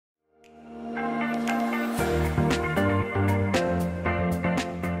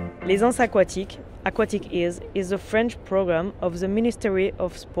L'aisance aquatique, Aquatic is a French program of the Ministry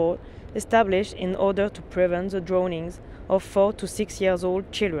of Sport established in order to prevent the drownings of 4 to 6 years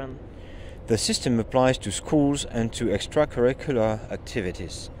old children. The system applies to schools and to extracurricular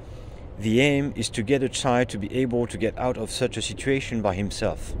activities. The aim is to get a child to be able to get out of such a situation by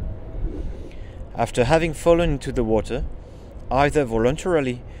himself. After having fallen into the water, either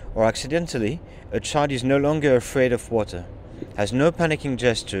voluntarily or accidentally, a child is no longer afraid of water, has no panicking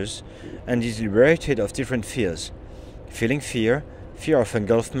gestures, and is liberated of different fears: feeling fear, fear of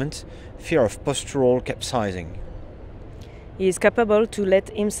engulfment, fear of postural capsizing. He is capable to let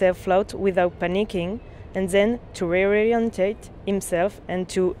himself float without panicking and then to reorientate himself and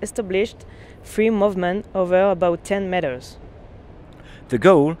to establish free movement over about 10 meters. The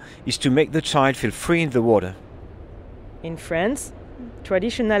goal is to make the child feel free in the water. In France,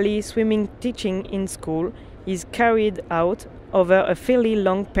 traditionally swimming teaching in school is carried out over a fairly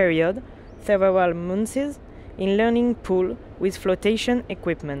long period, several months, in learning pool with flotation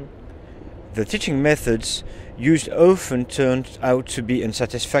equipment. The teaching methods used often turned out to be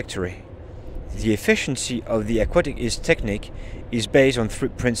unsatisfactory. The efficiency of the aquatic ease technique is based on 3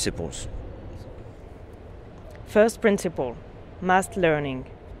 principles. First principle: mass learning.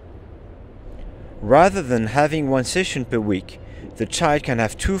 Rather than having 1 session per week, the child can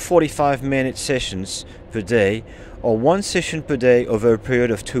have 2 45-minute sessions per day or 1 session per day over a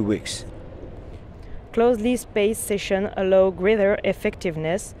period of 2 weeks. Closely spaced sessions allow greater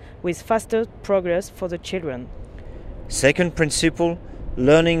effectiveness with faster progress for the children. Second principle: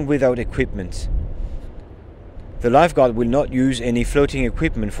 learning without equipment. The lifeguard will not use any floating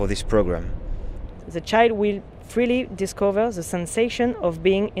equipment for this program. The child will freely discover the sensation of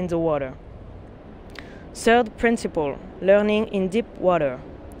being in the water. Third principle: learning in deep water.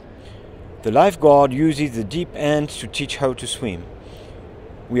 The lifeguard uses the deep end to teach how to swim.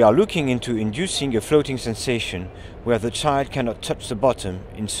 We are looking into inducing a floating sensation where the child cannot touch the bottom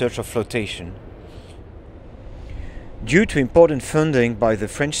in search of flotation. Due to important funding by the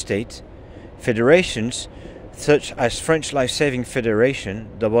French state, federations such as French Life-Saving Federation,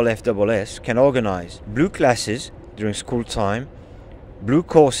 FFSS, can organize blue classes during school time, blue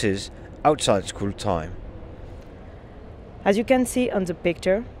courses outside school time. As you can see on the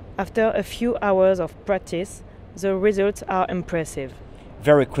picture, after a few hours of practice, the results are impressive.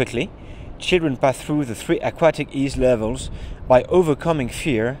 Very quickly, children pass through the 3 aquatic ease levels by overcoming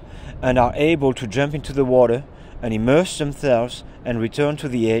fear and are able to jump into the water and immerse themselves and return to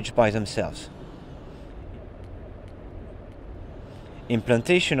the edge by themselves.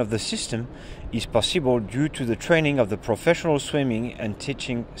 Implementation of the system is possible due to the training of the professional swimming and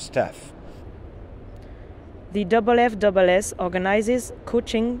teaching staff. The FFSS organizes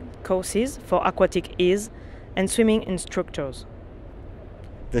coaching courses for aquatic ease and swimming instructors.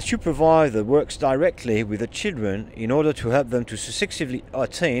 The supervisor works directly with the children in order to help them to successfully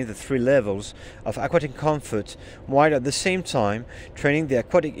attain the 3 levels of aquatic comfort, while at the same time training the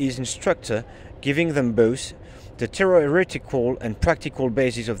aquatic ease instructor, giving them both the theoretical and practical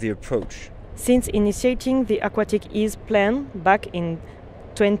basis of the approach. Since initiating the aquatic ease plan back in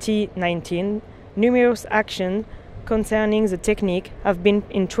 2019, numerous actions concerning the technique have been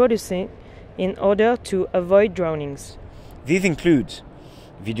introduced in order to avoid drownings. These include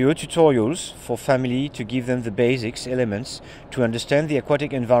video tutorials for family to give them the basics elements to understand the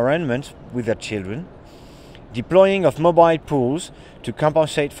aquatic environment with their children, deploying of mobile pools to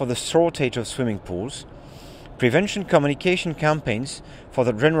compensate for the shortage of swimming pools, prevention communication campaigns for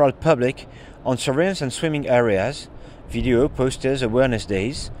the general public on surveillance and swimming areas, video posters, awareness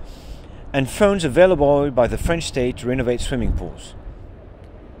days, and funds available by the French state to renovate swimming pools.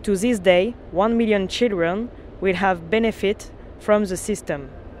 To this day, 1 million children will have benefit from the system.